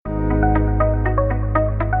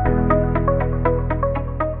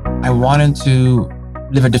I wanted to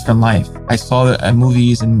live a different life. I saw the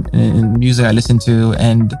movies and music I listened to,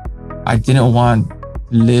 and I didn't want to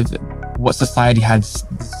live what society had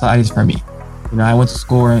decided for me. You know, I went to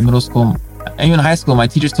school or in middle school, and even in high school, my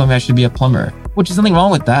teachers told me I should be a plumber, which is nothing wrong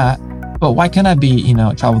with that. But why can't I be,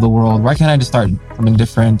 travel the world? Why can't I just start something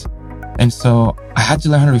different? And so I had to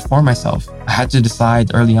learn how to reform myself. I had to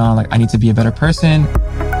decide early on, I need to be a better person.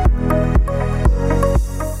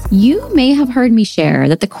 You may have heard me share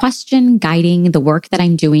that the question guiding the work that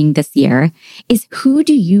I'm doing this year is, who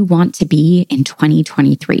do you want to be in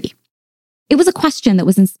 2023? It was a question that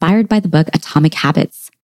was inspired by the book Atomic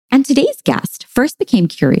Habits. And today's guest first became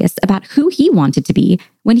curious about who he wanted to be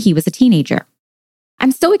when he was a teenager.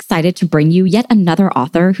 I'm so excited to bring you yet another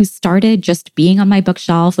author who started just being on my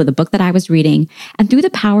bookshelf with a book that I was reading, and through the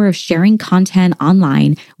power of sharing content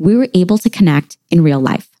online, we were able to connect in real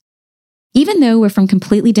life. Even though we're from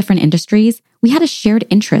completely different industries, we had a shared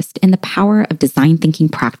interest in the power of design thinking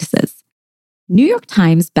practices. New York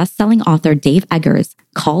Times bestselling author Dave Eggers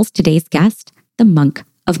calls today's guest the monk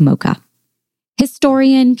of mocha.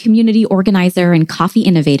 Historian, community organizer, and coffee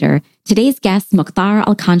innovator, today's guest, Mokhtar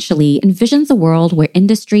Alkhanshali, envisions a world where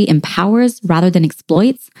industry empowers rather than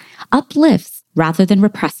exploits, uplifts rather than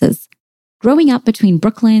represses. Growing up between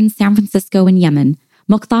Brooklyn, San Francisco, and Yemen,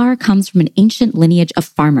 Mokhtar comes from an ancient lineage of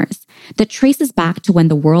farmers that traces back to when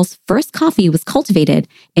the world's first coffee was cultivated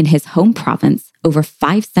in his home province over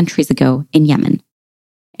 5 centuries ago in Yemen.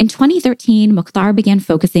 In 2013, Mokhtar began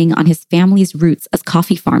focusing on his family's roots as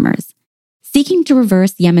coffee farmers. Seeking to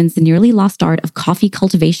reverse Yemen's nearly lost art of coffee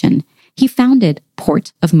cultivation, he founded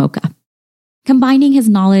Port of Mocha. Combining his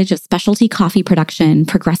knowledge of specialty coffee production,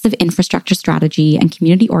 progressive infrastructure strategy, and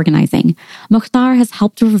community organizing, Mokhtar has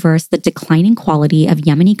helped to reverse the declining quality of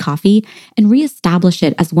Yemeni coffee and reestablish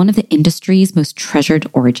it as one of the industry's most treasured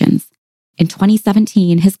origins. In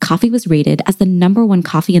 2017, his coffee was rated as the #1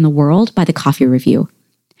 coffee in the world by the Coffee Review.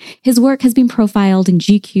 His work has been profiled in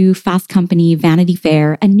GQ, Fast Company, Vanity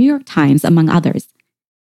Fair, and New York Times, among others.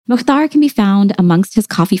 Mokhtar can be found amongst his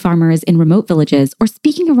coffee farmers in remote villages or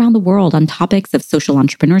speaking around the world on topics of social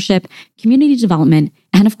entrepreneurship, community development,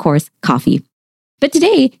 and of course, coffee. But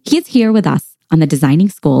today, he is here with us on the Designing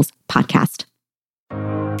Schools podcast.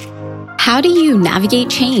 How do you navigate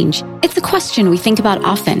change? It's a question we think about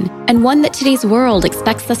often, and one that today's world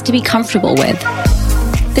expects us to be comfortable with.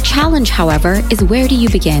 The challenge, however, is, where do you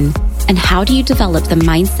begin? And how do you develop the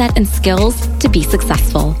mindset and skills to be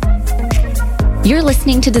successful? You're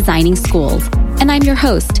listening to Designing Schools, and I'm your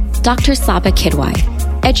host, Dr. Saba Kidwai,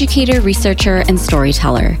 educator, researcher, and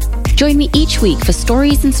storyteller. Join me each week for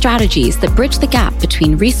stories and strategies that bridge the gap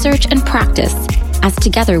between research and practice, as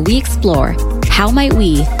together we explore, how might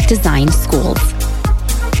we design schools?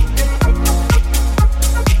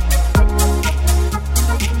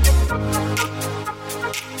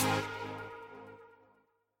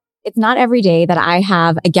 It's not every day that I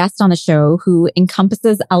have a guest on the show who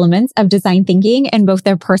encompasses elements of design thinking in both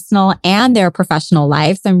their personal and their professional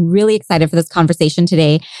life. So I'm really excited for this conversation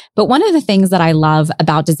today. But one of the things that I love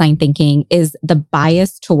about design thinking is the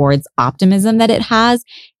bias towards optimism that it has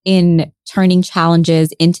in turning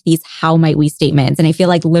challenges into these how might we statements. And I feel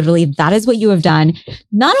like literally that is what you have done,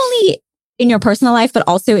 not only in your personal life, but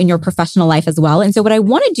also in your professional life as well. And so what I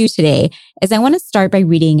want to do today is I want to start by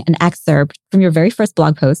reading an excerpt from your very first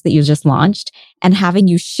blog post that you just launched and having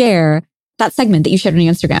you share that segment that you shared on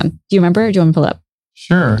your Instagram. Do you remember? Or do you want me to pull it up?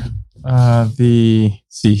 Sure.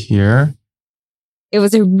 See here. It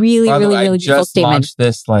was a really beautiful statement. I just launched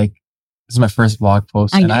this, this is my first blog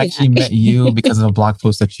post. And I actually met you because of a blog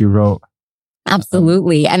post that you wrote.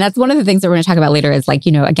 Absolutely. And that's one of the things that we're going to talk about later is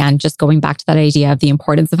again, just going back to that idea of the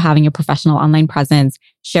importance of having a professional online presence,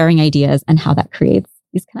 sharing ideas, and how that creates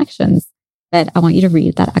these connections. But I want you to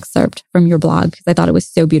read that excerpt from your blog because I thought it was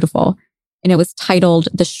so beautiful. And it was titled,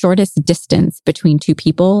 "The Shortest Distance Between Two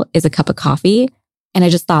People is a Cup of Coffee." And I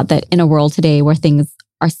just thought that in a world today where things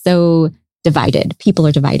are so divided, people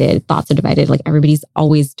are divided, thoughts are divided, everybody's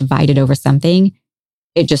always divided over something,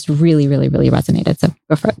 it just really resonated. So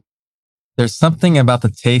go for it. There's something about the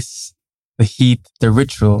taste, the heat, the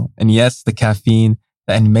ritual, and yes, the caffeine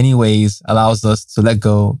that in many ways allows us to let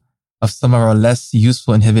go of some of our less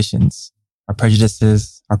useful inhibitions, our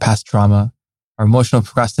prejudices, our past trauma, our emotional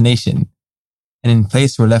procrastination. And in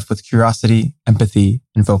place, we're left with curiosity, empathy,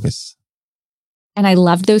 and focus. And I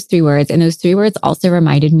loved those 3 words. And those 3 words also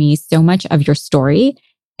reminded me so much of your story.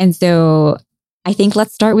 And so I think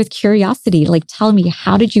let's start with curiosity. Tell me,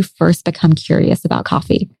 how did you first become curious about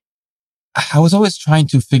coffee? I was always trying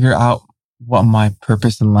to figure out what my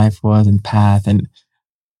purpose in life was and path. And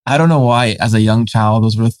I don't know why, as a young child,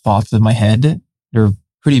 those were thoughts in my head. They're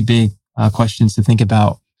pretty big questions to think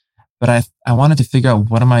about. But I wanted to figure out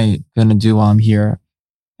what am I going to do while I'm here.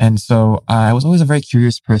 And so I was always a very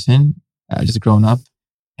curious person, just growing up.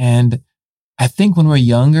 And I think when we're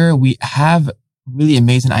younger, we have really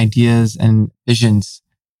amazing ideas and visions.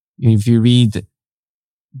 If you read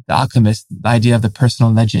The Alchemist, the idea of the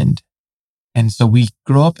personal legend. And so we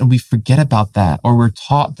grow up and we forget about that, or we're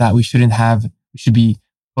taught that we should be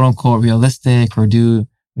quote unquote realistic or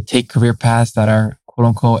take career paths that are quote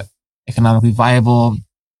unquote economically viable.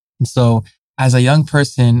 And so as a young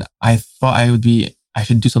person, I thought I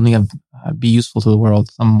should do something, be useful to the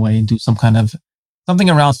world some way, do something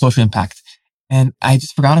around social impact. And I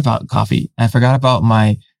just forgot about coffee. I forgot about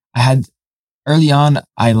early on,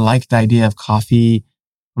 I liked the idea of coffee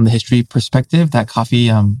from the history perspective, that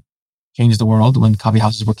coffee, changed the world when coffee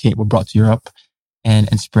houses were brought to Europe and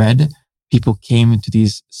spread. People came into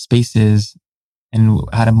these spaces and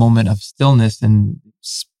had a moment of stillness and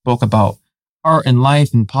spoke about art and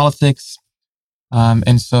life and politics.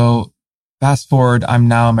 And so fast forward, I'm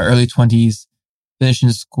now in my early 20s, finishing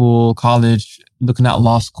school, college, looking at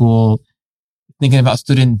law school, thinking about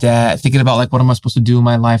student debt, thinking about like, what am I supposed to do in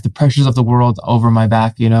my life? The pressures of the world over my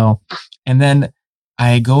back, and then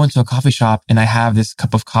I go into a coffee shop and I have this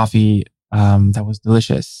cup of coffee, that was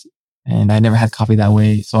delicious. And I never had coffee that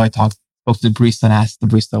way. So I spoke to the barista and asked the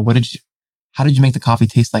barista, how did you make the coffee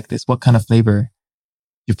taste like this? What kind of flavor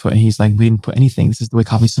you put? And he's like, we didn't put anything. This is the way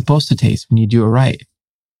coffee's supposed to taste when you do it right.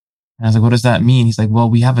 And I was like, what does that mean? He's like, well,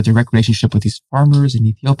 we have a direct relationship with these farmers in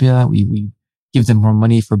Ethiopia. We give them more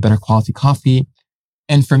money for better quality coffee.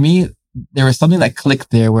 And for me, there was something that clicked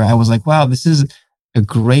there where I was like, wow, this is a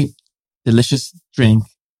great, delicious drink.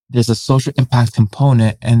 There's a social impact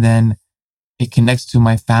component. And then it connects to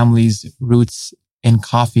my family's roots in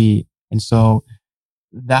coffee. And so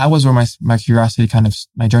that was where my curiosity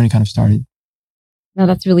my journey kind of started. No,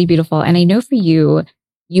 that's really beautiful. And I know for you,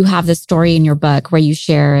 you have this story in your book where you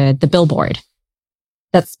share the billboard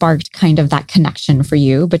that sparked kind of that connection for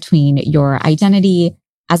you between your identity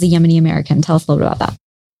as a Yemeni American. Tell us a little bit about that.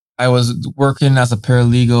 I was working as a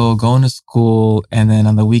paralegal, going to school, and then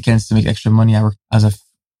on the weekends to make extra money, I worked as a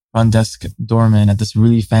front desk doorman at this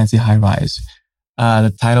really fancy high rise.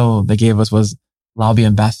 The title they gave us was lobby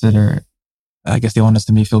ambassador. I guess they wanted us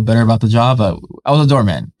to make me feel better about the job, but I was a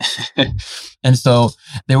doorman. And so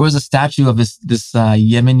there was a statue of this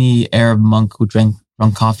Yemeni Arab monk who drank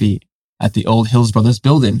coffee at the old Hills Brothers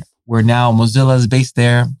building, where now Mozilla is based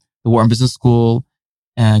there, the Wharton Business School,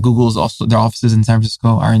 and Google's also, their offices in San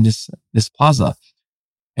Francisco are in this plaza.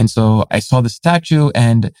 And so I saw the statue,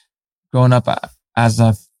 and growing up as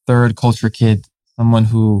a third culture kid, someone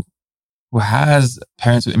who has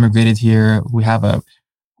parents who immigrated here, we have a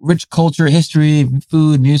rich culture, history,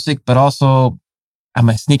 food, music, but also I'm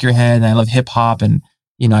a sneakerhead and I love hip hop. And,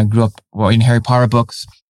 I grew up in Harry Potter books.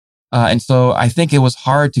 And so I think it was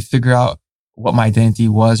hard to figure out what my identity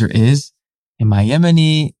was or is. Am I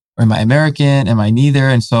Yemeni or am I American? Am I neither?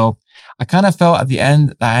 And so I kind of felt at the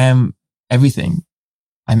end that I am everything.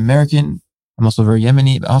 I'm American. I'm also very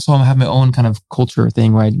Yemeni, but also I have my own kind of culture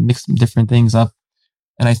thing where I mix different things up.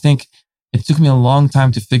 And I think it took me a long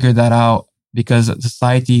time to figure that out because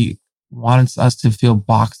society wants us to feel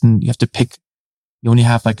boxed and you have to pick. You only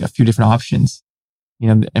have like a few different options.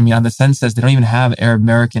 On the census, they don't even have Arab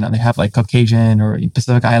American. They have like Caucasian or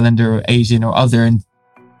Pacific Islander or Asian or other. And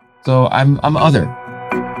so I'm other.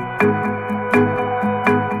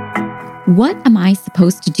 What am I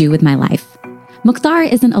supposed to do with my life?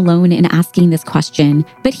 Mokhtar isn't alone in asking this question,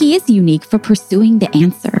 but he is unique for pursuing the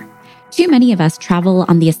answer. Too many of us travel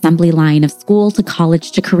on the assembly line of school to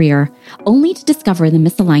college to career, only to discover the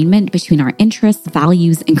misalignment between our interests,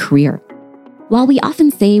 values, and career. While we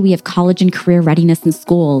often say we have college and career readiness in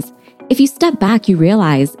schools, if you step back, you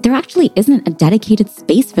realize there actually isn't a dedicated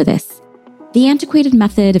space for this. The antiquated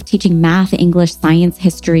method of teaching math, English, science,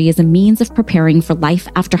 history as a means of preparing for life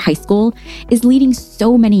after high school is leading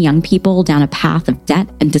so many young people down a path of debt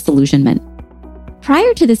and disillusionment.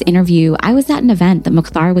 Prior to this interview, I was at an event that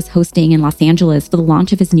Mokhtar was hosting in Los Angeles for the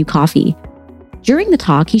launch of his new coffee. During the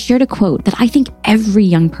talk, he shared a quote that I think every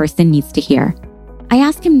young person needs to hear. I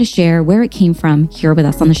asked him to share where it came from here with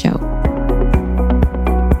us on the show.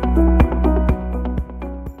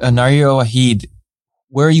 Nario Wahid,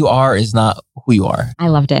 where you are is not who you are. I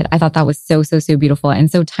loved it. I thought that was so beautiful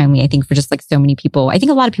and so timely, I think, for just like so many people. I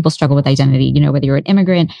think a lot of people struggle with identity, whether you're an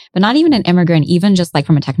immigrant, but not even an immigrant, even just like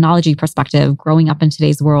from a technology perspective, growing up in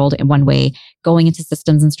today's world in one way, going into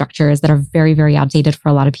systems and structures that are very, very outdated for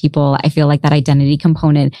a lot of people. I feel like that identity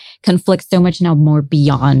component conflicts so much now more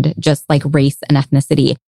beyond just like race and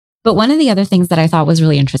ethnicity. But one of the other things that I thought was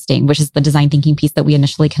really interesting, which is the design thinking piece that we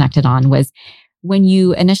initially connected on, was when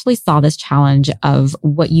you initially saw this challenge of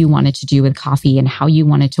what you wanted to do with coffee and how you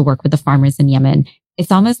wanted to work with the farmers in Yemen,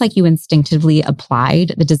 it's almost like you instinctively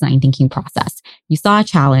applied the design thinking process. You saw a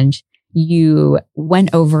challenge, you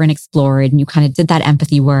went over and explored, and you kind of did that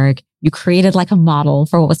empathy work. You created like a model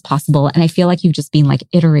for what was possible. And I feel like you've just been like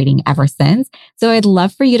iterating ever since. So I'd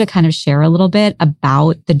love for you to kind of share a little bit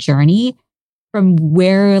about the journey from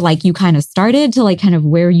where like you kind of started to like kind of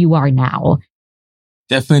where you are now.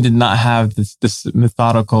 Definitely did not have this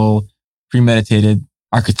methodical, premeditated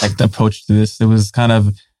architect approach to this. It was kind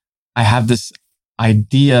of, I have this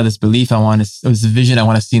idea, this belief this vision I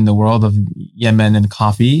want to see in the world of Yemen and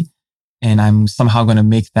coffee. And I'm somehow going to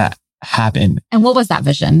make that happen. And what was that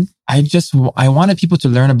vision? I wanted people to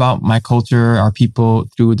learn about my culture, our people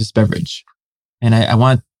through this beverage. And I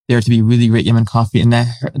want there to be really great Yemen coffee. And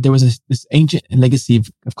there was this ancient legacy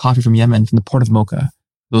of coffee from Yemen, from the port of Mocha.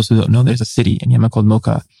 Those who don't know, there's a city in Yemen called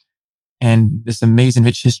Mocha. And this amazing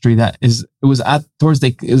rich history it was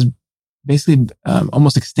basically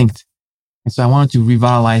almost extinct. And so I wanted to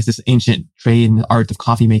revitalize this ancient trade and art of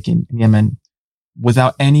coffee making in Yemen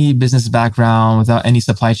without any business background, without any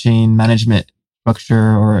supply chain management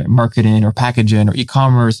structure or marketing or packaging or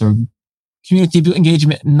e-commerce or community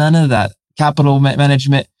engagement, none of that, capital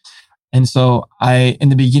management. And so in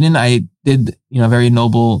the beginning, I did, a very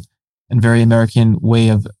noble and very American way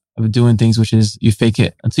of doing things, which is you fake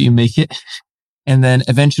it until you make it. And then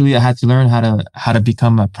eventually I had to learn how to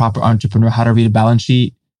become a proper entrepreneur, how to read a balance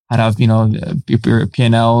sheet, how to have, your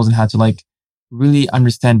P&Ls, and how to like really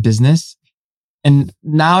understand business. And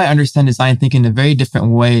now I understand design thinking in a very different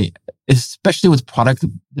way, especially with product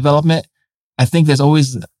development. I think there's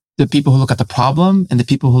always the people who look at the problem and the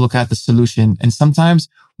people who look at the solution. And sometimes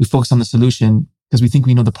we focus on the solution because we think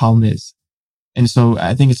we know the problem is. And so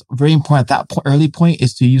I think it's very important at that early point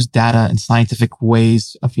is to use data and scientific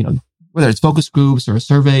ways of, whether it's focus groups or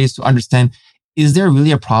surveys, to understand, is there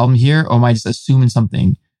really a problem here, or am I just assuming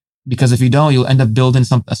something? Because if you don't, you'll end up building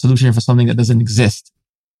a solution for something that doesn't exist.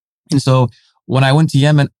 And so when I went to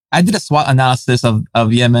Yemen, I did a SWOT analysis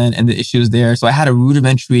of Yemen and the issues there. So I had a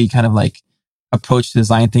rudimentary kind of like approach to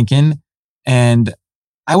design thinking. And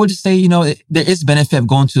I would just say, there is benefit of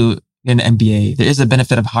going to an MBA. There is a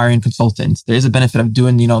benefit of hiring consultants. There is a benefit of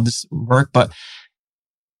doing, this work. But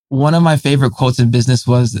one of my favorite quotes in business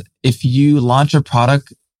was, if you launch a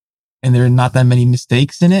product and there are not that many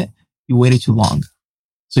mistakes in it, you waited too long.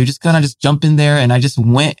 So you just kind of just jump in there. And I just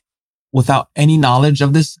went without any knowledge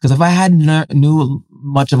of this. Because if I had knew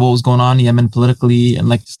much of what was going on in Yemen politically and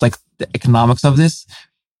like just like the economics of this,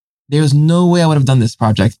 there was no way I would have done this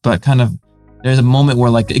project. But kind of there's a moment where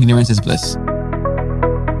like ignorance is bliss.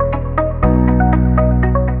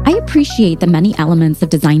 I appreciate the many elements of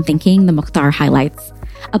design thinking the Mokhtar highlights.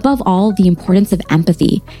 Above all, the importance of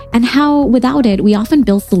empathy and how without it, we often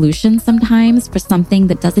build solutions sometimes for something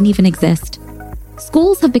that doesn't even exist.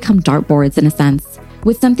 Schools have become dartboards in a sense,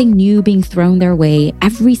 with something new being thrown their way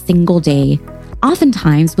every single day,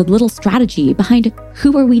 oftentimes with little strategy behind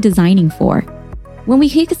who are we designing for. When we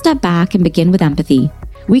take a step back and begin with empathy,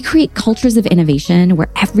 we create cultures of innovation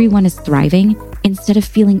where everyone is thriving instead of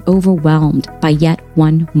feeling overwhelmed by yet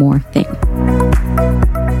one more thing.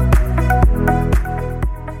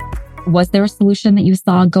 Was there a solution that you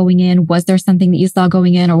saw going in? Was there something that you saw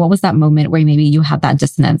going in? Or what was that moment where maybe you had that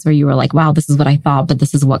dissonance where you were like, wow, this is what I thought, but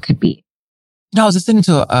this is what could be? No, I was listening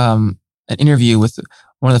to an interview with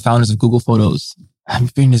one of the founders of Google Photos. I'm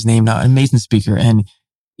forgetting his name now, an amazing speaker. And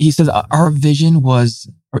he says, our vision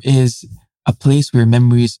is a place where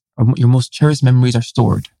memories, or your most cherished memories, are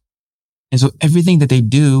stored. And so everything that they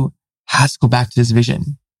do has to go back to this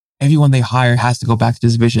vision. Everyone they hire has to go back to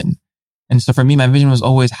this vision. And so for me, my vision was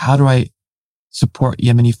always, how do I support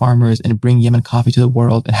Yemeni farmers and bring Yemen coffee to the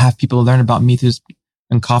world and have people learn about me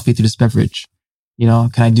and coffee through this beverage?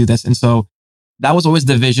 Can I do this? And so that was always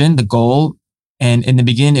the vision, the goal. And in the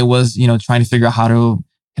beginning, it was, trying to figure out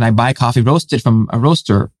can I buy coffee roasted from a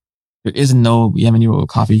roaster? There is no Yemeni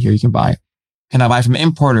coffee here you can buy. Can I buy from an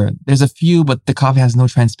importer? There's a few, but the coffee has no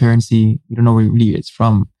transparency. You don't know where really it's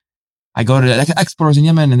from. I go to the exporters in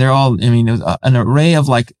Yemen and they're all, it was an array of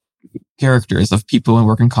like characters of people and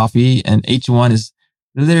working coffee. And each one is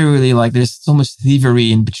literally like, there's so much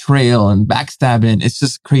thievery and betrayal and backstabbing. It's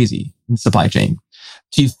just crazy in the supply chain.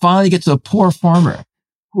 So you finally get to a poor farmer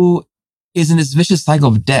who is in this vicious cycle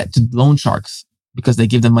of debt to loan sharks because they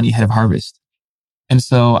give them money ahead of harvest. And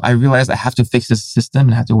so I realized I have to fix this system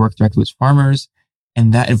and I have to work directly with farmers.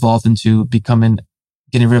 And that evolved into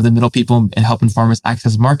getting rid of the middle people and helping farmers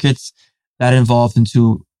access markets. That evolved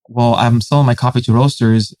into, I'm selling my coffee to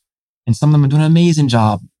roasters. And some of them are doing an amazing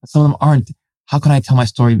job. Some of them aren't. How can I tell my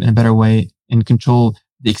story in a better way and control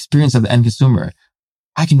the experience of the end consumer?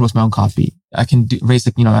 I can roast my own coffee. I can raise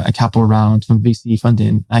a capital round from VC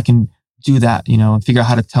funding. I can do that, and figure out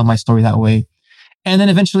how to tell my story that way. And then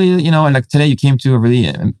eventually, and like today you came to a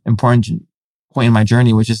really important point in my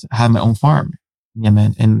journey, which is having my own farm in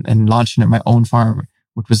Yemen and launching my own farm,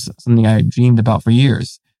 which was something I dreamed about for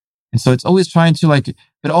years. And so it's always trying to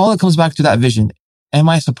but all it comes back to that vision. Am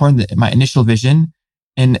I supporting my initial vision?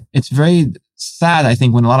 And it's very sad, I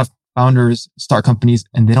think, when a lot of founders start companies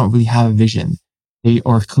and they don't really have a vision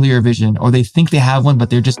or a clear vision, or they think they have one, but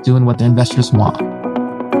they're just doing what their investors want.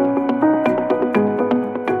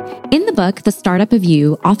 In the book, The Startup of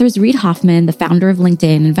You, authors Reid Hoffman, the founder of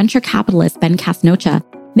LinkedIn, and venture capitalist Ben Casnocha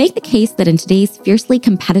make the case that in today's fiercely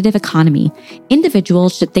competitive economy,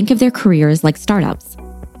 individuals should think of their careers like startups.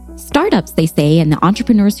 Startups, they say, and the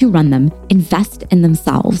entrepreneurs who run them, invest in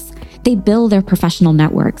themselves. They build their professional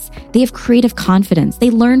networks. They have creative confidence.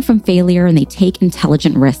 They learn from failure and they take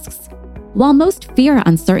intelligent risks. While most fear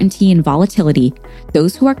uncertainty and volatility,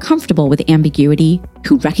 those who are comfortable with ambiguity,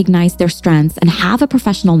 who recognize their strengths and have a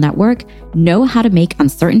professional network, know how to make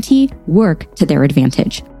uncertainty work to their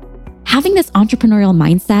advantage. Having this entrepreneurial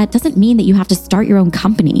mindset doesn't mean that you have to start your own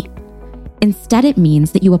company. Instead, it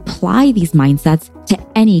means that you apply these mindsets to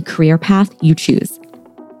any career path you choose.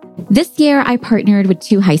 This year, I partnered with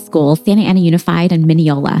 2 high schools, Santa Ana Unified and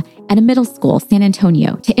Mineola, and a middle school, San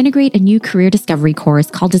Antonio, to integrate a new career discovery course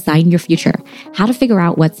called Design Your Future: How to Figure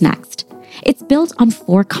Out What's Next. It's built on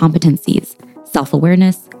 4 competencies: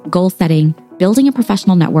 self-awareness, goal setting, building a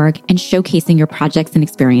professional network, and showcasing your projects and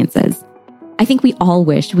experiences. I think we all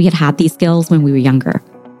wish we had had these skills when we were younger.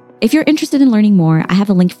 If you're interested in learning more, I have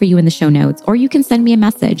a link for you in the show notes, or you can send me a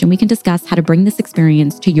message and we can discuss how to bring this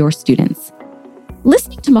experience to your students.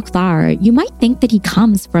 Listening to Mokhtar, you might think that he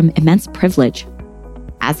comes from immense privilege.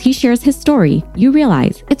 As he shares his story, you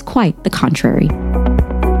realize it's quite the contrary.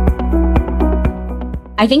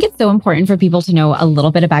 I think it's so important for people to know a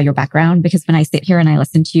little bit about your background, because when I sit here and I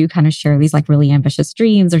listen to you kind of share these really ambitious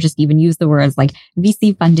dreams, or just even use the words like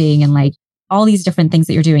VC funding and all these different things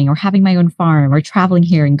that you're doing, or having my own farm, or traveling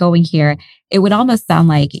here and going here, it would almost sound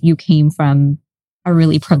like you came from a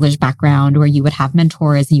really privileged background where you would have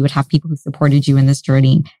mentors and you would have people who supported you in this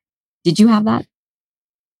journey. Did you have that?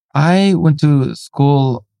 I went to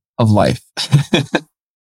school of life.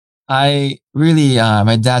 My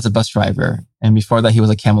dad's a bus driver. And before that, he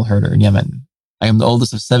was a camel herder in Yemen. I am the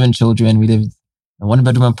oldest of 7 children. We lived in a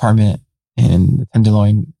 1-bedroom apartment in the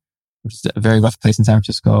Tenderloin, which is a very rough place in San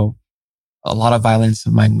Francisco. A lot of violence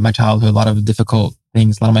in my childhood, a lot of difficult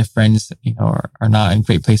things. A lot of my friends, are not in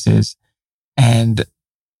great places. And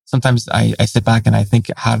sometimes I sit back and I think,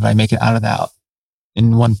 how did I make it out of that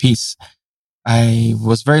in one piece? I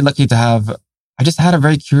was very lucky I just had a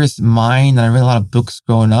very curious mind, and I read a lot of books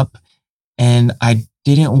growing up, and I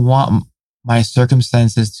didn't want my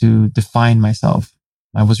circumstances to define myself.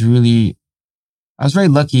 I was very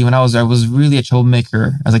lucky when I was really a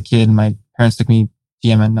troublemaker as a kid. My parents took me to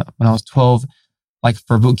Yemen when I was 12,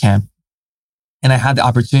 for boot camp. And I had the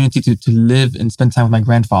opportunity to live and spend time with my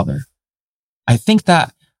grandfather. I think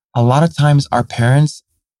that a lot of times our parents,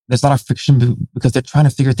 there's a lot of friction because they're trying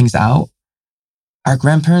to figure things out. Our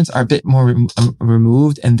grandparents are a bit more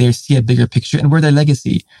removed, and they see a bigger picture, and we're their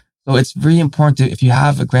legacy. So it's very important if you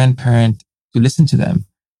have a grandparent, to listen to them.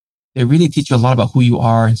 They really teach you a lot about who you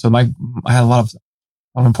are. And so I had a lot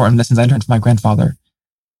of important lessons I learned from my grandfather.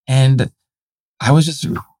 And I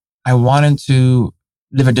wanted to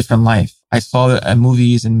live a different life. I saw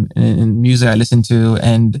movies and music I listened to,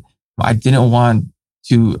 and I didn't want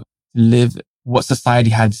to live what society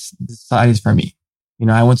had decided for me.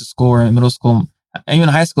 I went to school, or in middle school, and even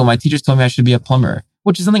in high school, my teachers told me I should be a plumber,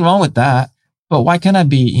 which is nothing wrong with that. But why can't I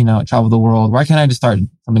be, travel the world? Why can't I just start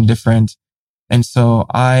something different? And so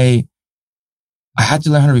I had to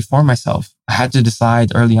learn how to reform myself. I had to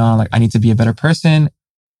decide early on, I need to be a better person.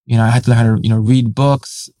 I had to learn how to, read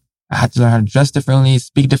books. I had to learn how to dress differently,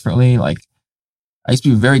 speak differently. I used to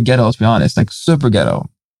be very ghetto, to be honest, super ghetto.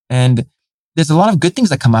 And there's a lot of good things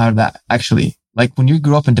that come out of that, actually. When you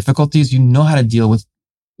grew up in difficulties, you know how to deal with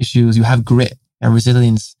issues. You have grit and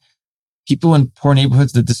resilience. People in poor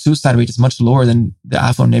neighborhoods, the suicide rate is much lower than the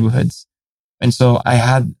affluent neighborhoods. And so I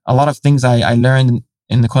had a lot of things I learned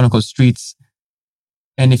in the quote unquote streets.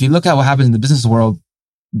 And if you look at what happens in the business world,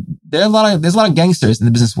 there's a lot of gangsters in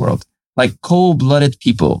the business world, cold-blooded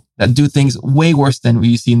people that do ththings way worse than what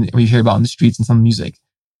you hear about in the streets and some music.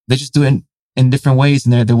 They just do it in different ways,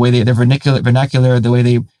 and the way they're vernacular, the way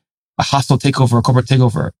they a hostile takeover, a corporate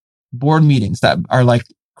takeover, board meetings that are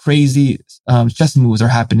crazy chess moves are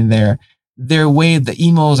happening there. Their way the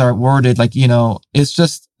emails are worded, like, it's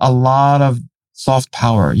just a lot of soft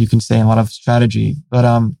power, you can say, a lot of strategy. But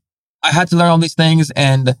I had to learn all these things,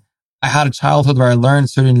 and I had a childhood where I learned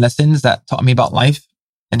certain lessons that taught me about life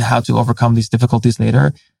and how to overcome these difficulties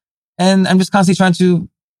later. And I'm just constantly trying to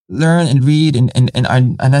learn and read, and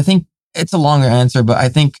I think it's a longer answer, but I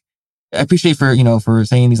appreciate for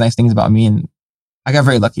saying these nice things about me. And I got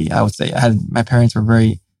very lucky, I would say. My parents were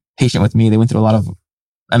very patient with me. They went through a lot of,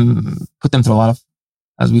 put them through a lot of,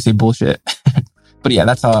 as we say, bullshit. But yeah,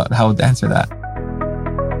 that's how I would answer that.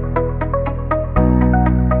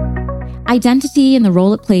 Identity and the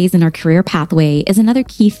role it plays in our career pathway is another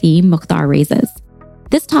key theme Mokhtar raises.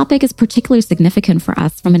 This topic is particularly significant for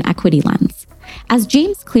us from an equity lens. As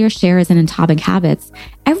James Clear shares in Atomic Habits,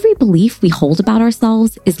 every belief we hold about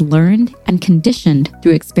ourselves is learned and conditioned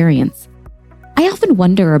through experience. I often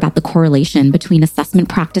wonder about the correlation between assessment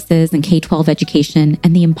practices in K-12 education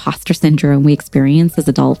and the imposter syndrome we experience as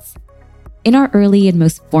adults. In our early and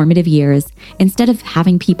most formative years, instead of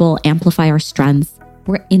having people amplify our strengths,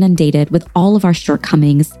 we're inundated with all of our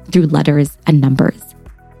shortcomings through letters and numbers.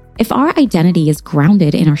 If our identity is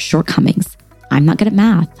grounded in our shortcomings, I'm not good at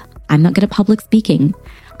math, I'm not good at public speaking,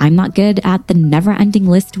 I'm not good at the never-ending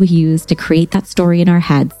list we use to create that story in our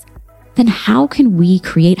heads, then how can we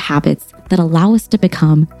create habits that allow us to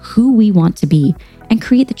become who we want to be and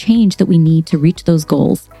create the change that we need to reach those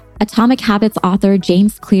goals? Atomic Habits author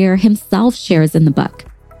James Clear himself shares in the book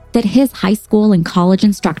that his high school and college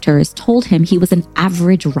instructors told him he was an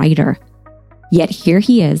average writer. Yet here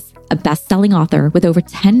he is, a best-selling author with over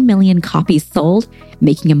 10 million copies sold,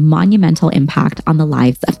 making a monumental impact on the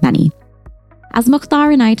lives of many. As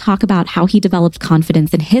Mokhtar and I talk about how he developed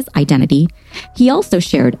confidence in his identity, he also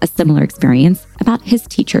shared a similar experience about his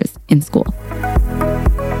teachers in school.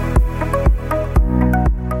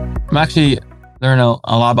 I'm actually learning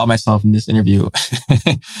a lot about myself in this interview,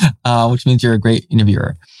 which means you're a great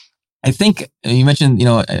interviewer. I think you mentioned,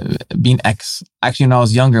 being X. Actually, when I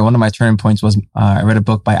was younger, one of my turning points was I read a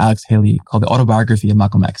book by Alkhanshali called The Autobiography of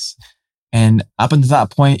Malcolm X. And up until that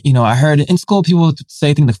point, I heard in school people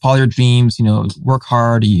say things like follow your dreams, work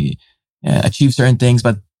hard, achieve certain things,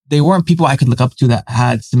 but they weren't people I could look up to that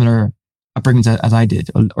had similar upbringings as I did,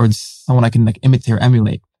 or someone I can imitate or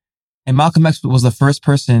emulate. And Malcolm X was the first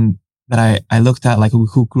person that I looked at,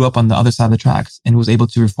 who grew up on the other side of the tracks and was able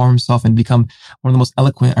to reform himself and become one of the most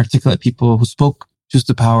eloquent, articulate people, who spoke truth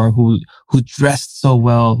to power, who dressed so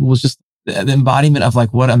well, who was just the embodiment of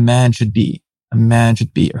what a man should be,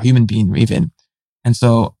 or a human being even. And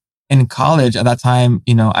so in college at that time,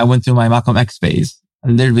 I went through my Malcolm X phase. I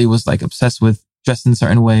literally was obsessed with dressing a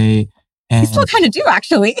certain way. And you still kind of do,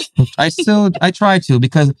 actually. I try to,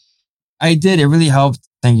 because I did. It really helped.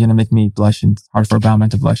 Thank you. Gonna make me blush, and it's hard for a brown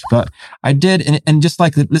man to blush, but I did. And just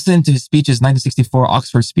listening to his speeches, 1964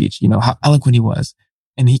 Oxford speech, how eloquent he was.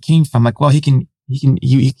 And he came from he can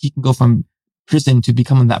go from prison to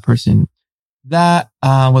becoming that person. That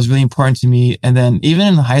was really important to me. And then even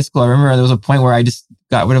in high school, I remember there was a point where I just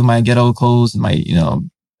got rid of my ghetto clothes and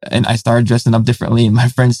and I started dressing up differently. And my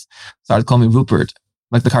friends started calling me Rupert,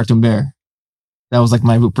 like the cartoon bear. That was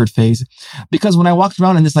my Rupert phase. Because when I walked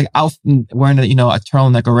around in this outfit, wearing a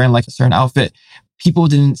turtleneck or wearing a certain outfit, people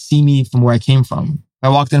didn't see me from where I came from. I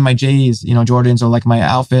walked in my J's, Jordans, or my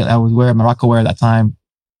outfit I would wear, Morocco wear at that time.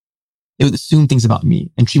 They would assume things about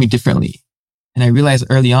me and treat me differently. And I realized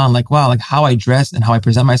early on, wow, how I dress and how I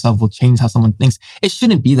present myself will change how someone thinks. It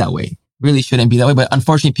shouldn't be that way. Really shouldn't be that way. But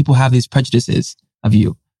unfortunately, people have these prejudices of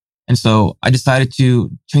you. And so I decided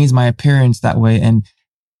to change my appearance that way. And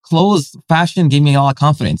clothes, fashion gave me a lot of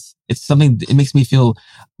confidence. It's something, it makes me feel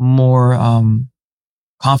more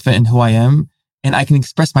confident in who I am, and I can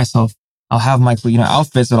express myself. I'll have my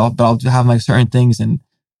outfits, but I'll have certain things, and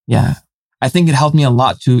yeah, I think it helped me a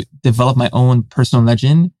lot to develop my own personal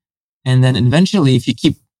legend. And then eventually, if you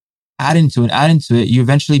keep adding to it, you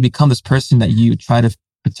eventually become this person that you try to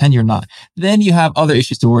pretend you're not. Then you have other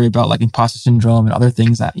issues to worry about, like imposter syndrome and other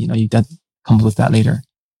things that you that come with that later.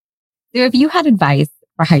 So if you had advice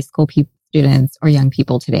for high school students or young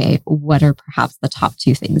people today, what are perhaps the top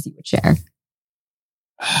 2 things you would share?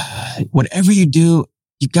 Whatever you do,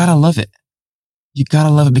 you gotta love it. You gotta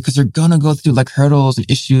love it, because you're gonna go through hurdles and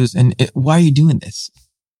issues. And why are you doing this?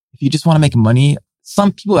 If you just want to make money,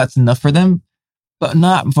 some people that's enough for them, but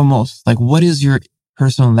not for most. What is your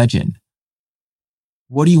personal legend?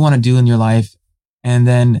 What do you want to do in your life? And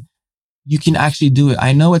then you can actually do it.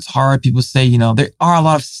 I know it's hard. People say, there are a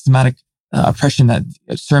lot of systematic oppression that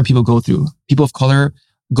certain people go through. People of color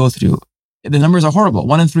go through. The numbers are horrible.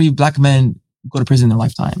 1 in 3 Black men go to prison in their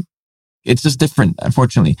lifetime. It's just different,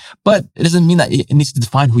 unfortunately. But it doesn't mean that it needs to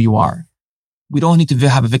define who you are. We don't need to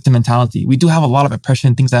have a victim mentality. We do have a lot of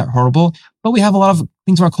oppression, things that are horrible, but we have a lot of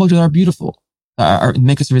things in our culture that are beautiful,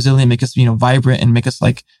 make us resilient, make us, vibrant, and make us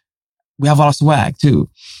we have a lot of swag too.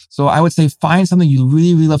 So I would say find something you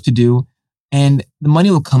really, really love to do, and the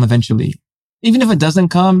money will come eventually. Even if it doesn't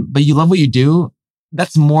come, but you love what you do,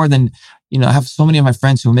 that's more than, I have so many of my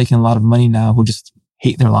friends who are making a lot of money now who just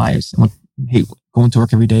hate their lives and hate going to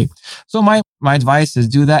work every day. So my advice is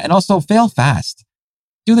do that, and also fail fast.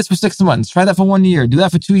 Do this for 6 months. Try that for 1 year. Do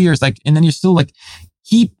that for 2 years. And then you're still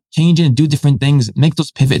keep changing and do different things. Make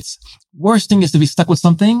those pivots. Worst thing is to be stuck with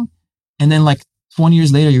something. And then 20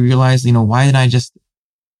 years later, you realize, why didn't I just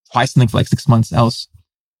try something for 6 months else?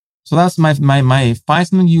 So that's my find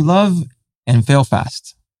something you love and fail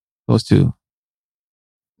fast. Those two.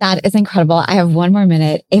 That is incredible. I have 1 more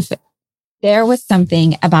minute. If there was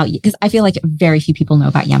something about you, because I feel like very few people know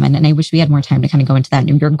about Yemen, and I wish we had more time to kind of go into that.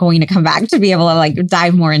 And you're going to come back to be able to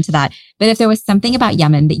dive more into that. But if there was something about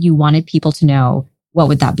Yemen that you wanted people to know, what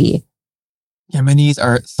would that be? Yemenis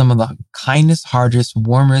are some of the kindest, hardest,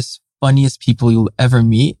 warmest, funniest people you'll ever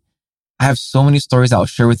meet. I have so many stories I'll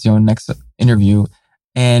share with you in the next interview.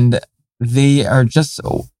 And they are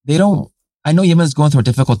I know Yemen is going through a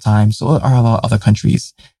difficult time. So are a lot of other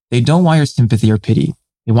countries. They don't want your sympathy or pity.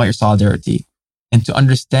 They want your solidarity. And to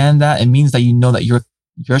understand that, it means that that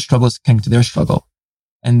your struggle is connected to their struggle.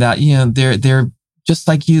 And that, they're just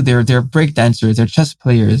like you. They're break dancers. They're chess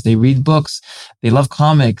players. They read books. They love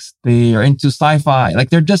comics. They are into sci-fi.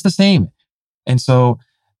 They're just the same. And so,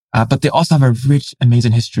 but they also have a rich,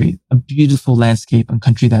 amazing history, a beautiful landscape and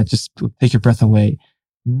country that just will take your breath away.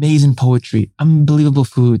 Amazing poetry, unbelievable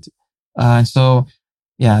food. And so,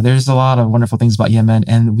 yeah, there's a lot of wonderful things about Yemen.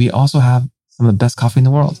 And we also have some of the best coffee in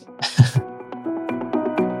the world.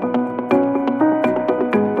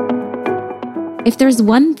 If there's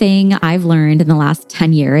one thing I've learned in the last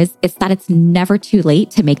 10 years, it's that it's never too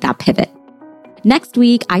late to make that pivot. Next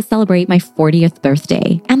week, I celebrate my 40th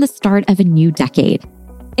birthday and the start of a new decade.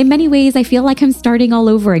 In many ways, I feel like I'm starting all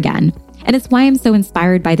over again. And it's why I'm so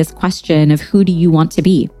inspired by this question of who do you want to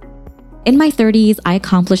be? In my 30s, I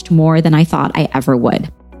accomplished more than I thought I ever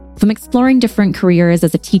would. From exploring different careers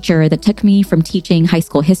as a teacher that took me from teaching high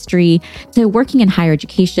school history to working in higher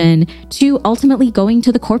education to ultimately going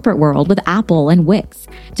to the corporate world with Apple and Wix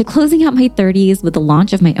to closing out my 30s with the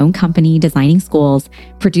launch of my own company, Designing Schools,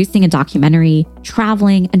 producing a documentary,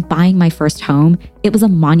 traveling, and buying my first home, it was a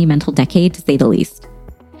monumental decade to say the least.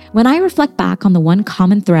 When I reflect back on the one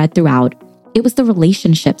common thread throughout, it was the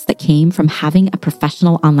relationships that came from having a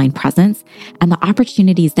professional online presence and the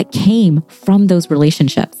opportunities that came from those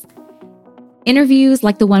relationships. Interviews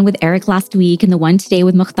like the one with Eric last week and the one today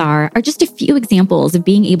with Mokhtar are just a few examples of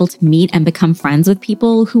being able to meet and become friends with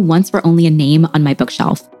people who once were only a name on my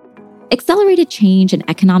bookshelf. Accelerated change and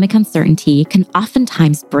economic uncertainty can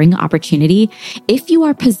oftentimes bring opportunity if you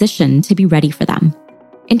are positioned to be ready for them.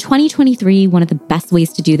 In 2023, one of the best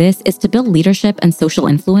ways to do this is to build leadership and social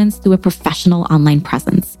influence through a professional online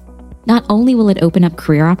presence. Not only will it open up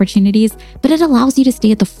career opportunities, but it allows you to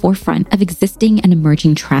stay at the forefront of existing and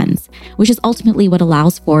emerging trends, which is ultimately what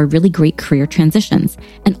allows for really great career transitions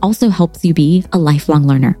and also helps you be a lifelong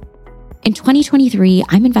learner. In 2023,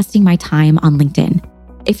 I'm investing my time on LinkedIn.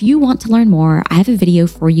 If you want to learn more, I have a video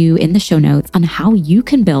for you in the show notes on how you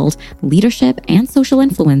can build leadership and social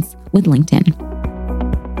influence with LinkedIn.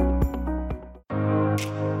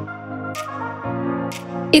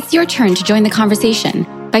 It's your turn to join the conversation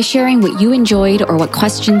by sharing what you enjoyed or what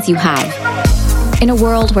questions you have. In a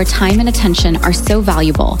world where time and attention are so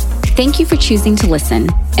valuable, thank you for choosing to listen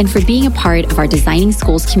and for being a part of our Designing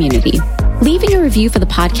Schools community. Leaving a review for the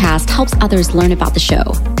podcast helps others learn about the show,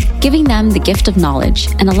 giving them the gift of knowledge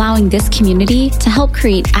and allowing this community to help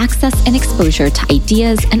create access and exposure to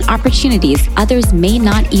ideas and opportunities others may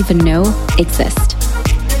not even know exist.